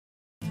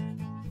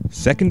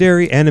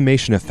Secondary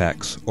animation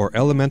effects, or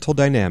elemental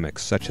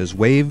dynamics such as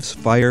waves,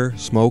 fire,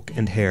 smoke,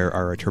 and hair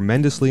are a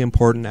tremendously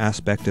important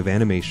aspect of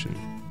animation.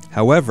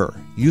 However,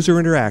 user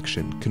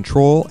interaction,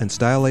 control, and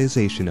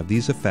stylization of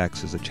these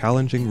effects is a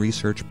challenging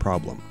research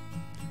problem.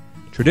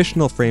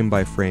 Traditional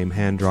frame-by-frame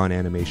hand-drawn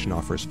animation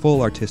offers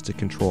full artistic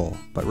control,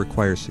 but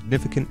requires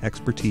significant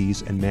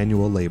expertise and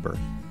manual labor.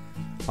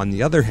 On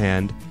the other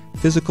hand,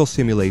 physical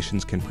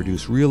simulations can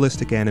produce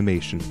realistic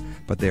animation,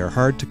 but they are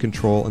hard to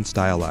control and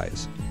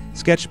stylize.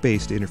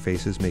 Sketch-based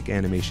interfaces make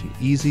animation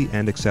easy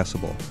and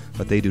accessible,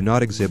 but they do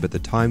not exhibit the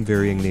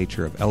time-varying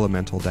nature of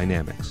elemental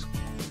dynamics.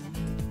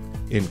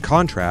 In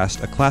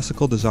contrast, a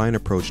classical design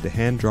approach to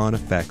hand-drawn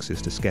effects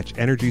is to sketch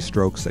energy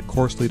strokes that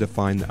coarsely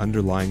define the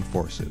underlying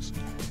forces.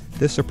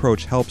 This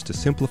approach helps to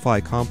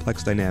simplify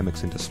complex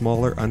dynamics into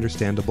smaller,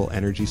 understandable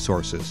energy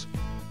sources,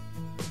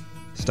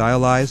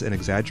 stylize and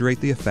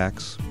exaggerate the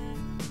effects,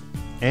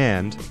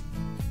 and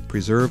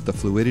preserve the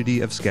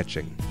fluidity of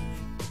sketching.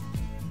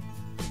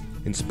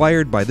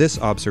 Inspired by this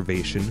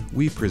observation,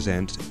 we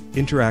present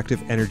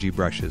interactive energy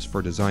brushes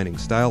for designing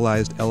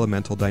stylized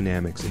elemental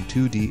dynamics in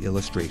 2D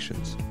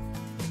illustrations.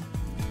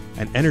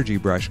 An energy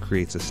brush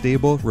creates a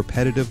stable,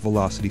 repetitive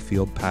velocity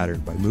field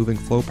pattern by moving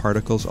flow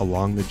particles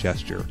along the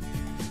gesture.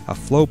 A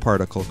flow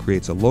particle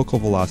creates a local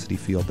velocity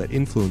field that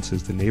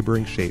influences the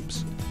neighboring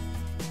shapes.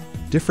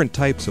 Different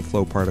types of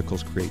flow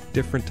particles create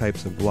different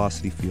types of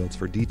velocity fields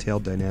for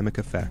detailed dynamic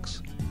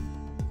effects.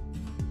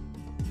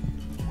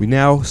 We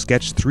now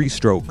sketch 3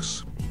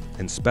 strokes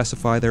and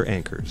specify their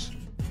anchors.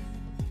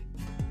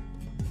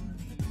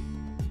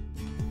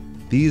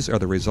 These are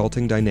the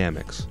resulting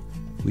dynamics.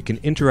 We can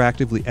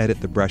interactively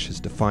edit the brushes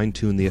to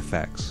fine-tune the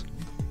effects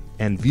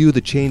and view the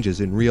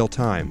changes in real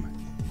time.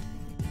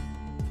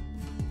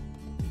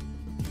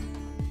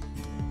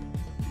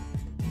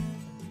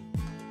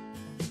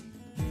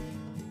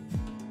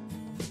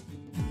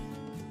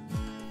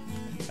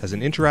 As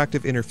an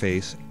interactive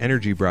interface,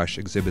 Energy Brush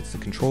exhibits the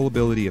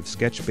controllability of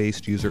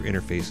sketch-based user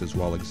interfaces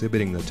while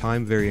exhibiting the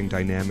time-varying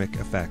dynamic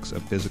effects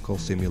of physical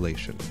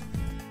simulation.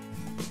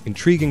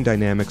 Intriguing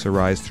dynamics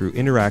arise through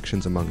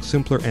interactions among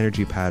simpler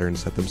energy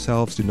patterns that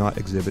themselves do not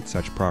exhibit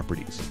such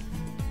properties.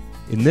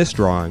 In this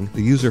drawing,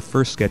 the user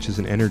first sketches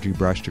an energy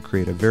brush to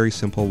create a very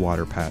simple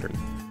water pattern.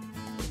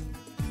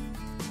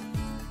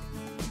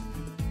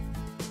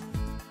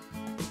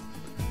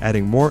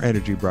 Adding more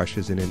energy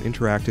brushes in an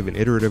interactive and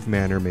iterative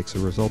manner makes the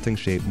resulting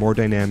shape more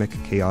dynamic,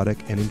 chaotic,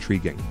 and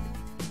intriguing.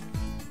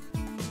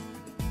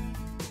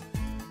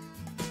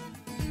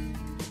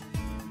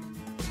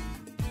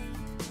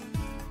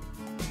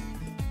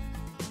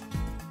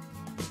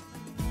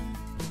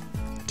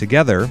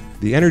 Together,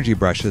 the energy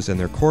brushes and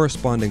their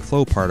corresponding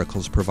flow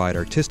particles provide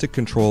artistic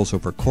controls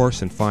over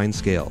coarse and fine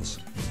scales,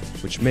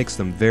 which makes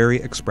them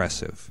very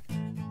expressive.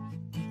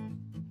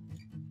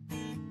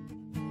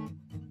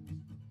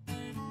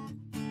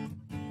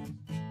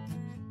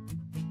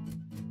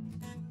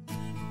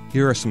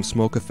 Here are some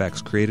smoke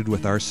effects created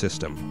with our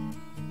system,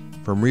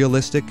 from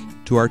realistic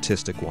to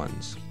artistic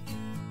ones.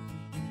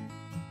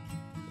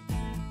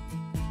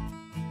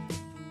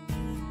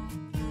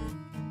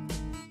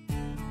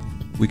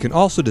 We can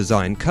also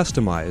design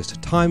customized,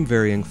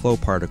 time-varying flow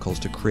particles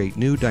to create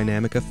new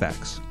dynamic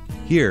effects.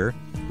 Here,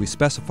 we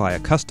specify a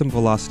custom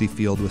velocity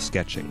field with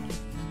sketching.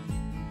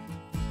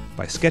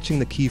 By sketching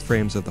the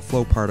keyframes of the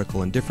flow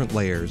particle in different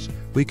layers,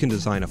 we can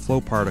design a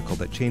flow particle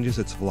that changes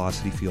its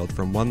velocity field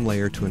from one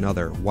layer to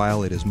another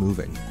while it is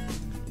moving.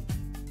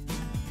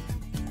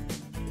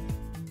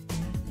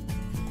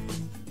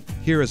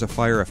 Here is a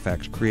fire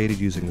effect created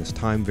using this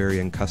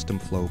time-varying custom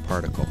flow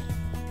particle.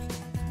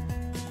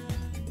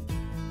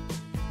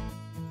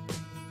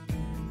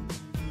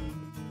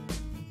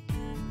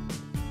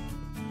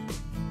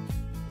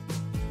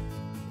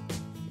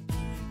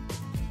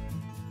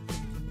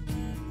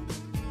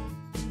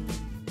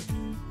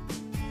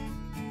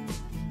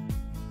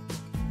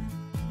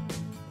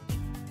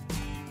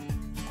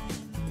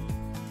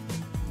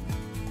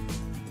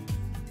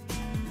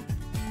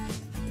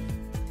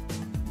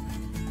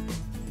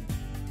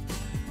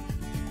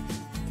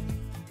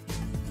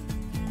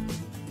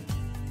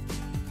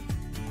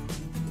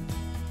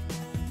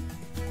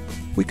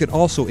 We can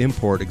also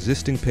import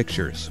existing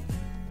pictures,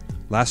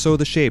 lasso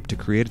the shape to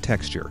create a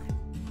texture,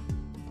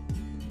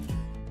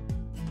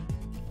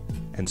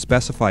 and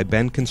specify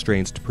bend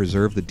constraints to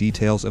preserve the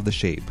details of the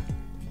shape.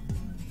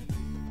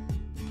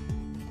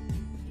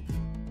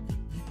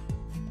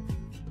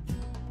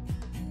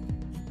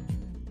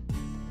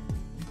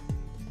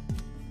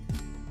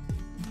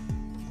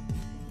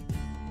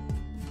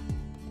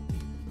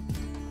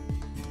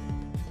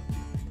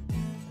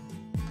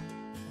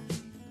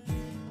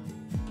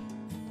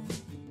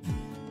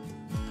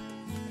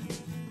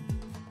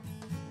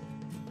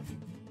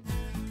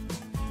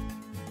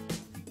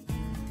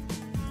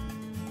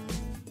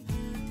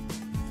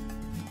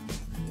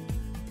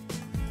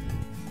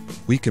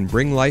 We can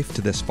bring life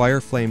to this fire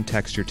flame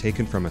texture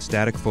taken from a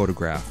static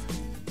photograph.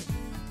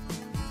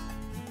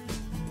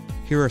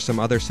 Here are some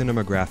other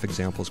cinematograph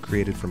examples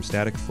created from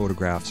static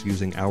photographs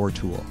using our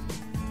tool.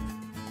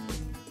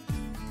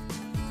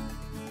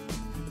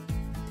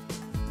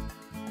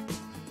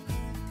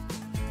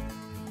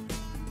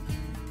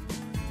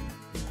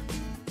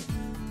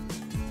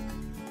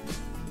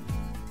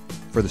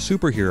 For the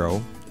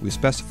superhero, we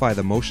specify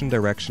the motion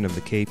direction of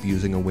the cape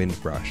using a wind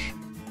brush.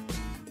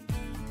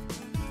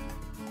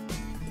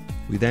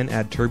 We then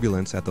add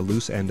turbulence at the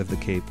loose end of the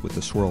cape with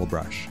the swirl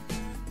brush.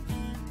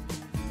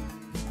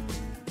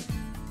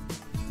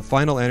 A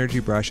final energy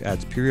brush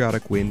adds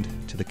periodic wind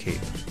to the cape.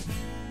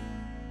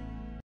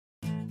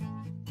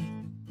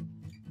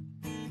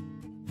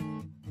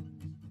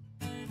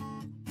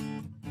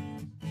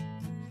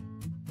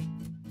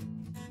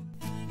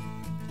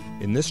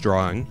 In this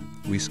drawing,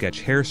 we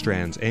sketch hair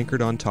strands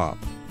anchored on top.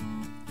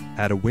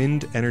 Add a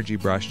wind energy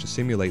brush to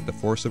simulate the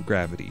force of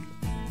gravity,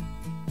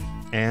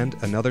 and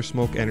another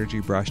smoke energy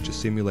brush to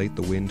simulate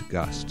the wind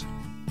gust.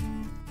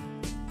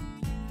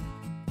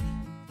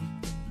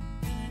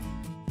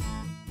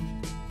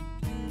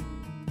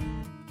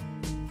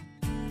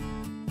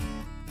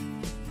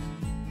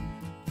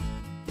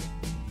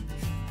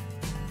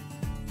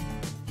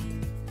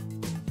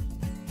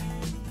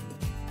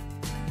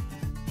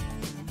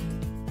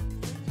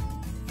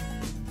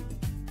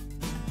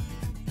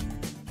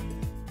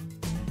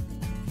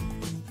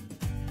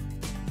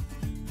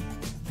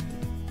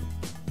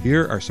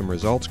 Here are some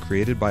results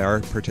created by our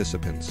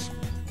participants.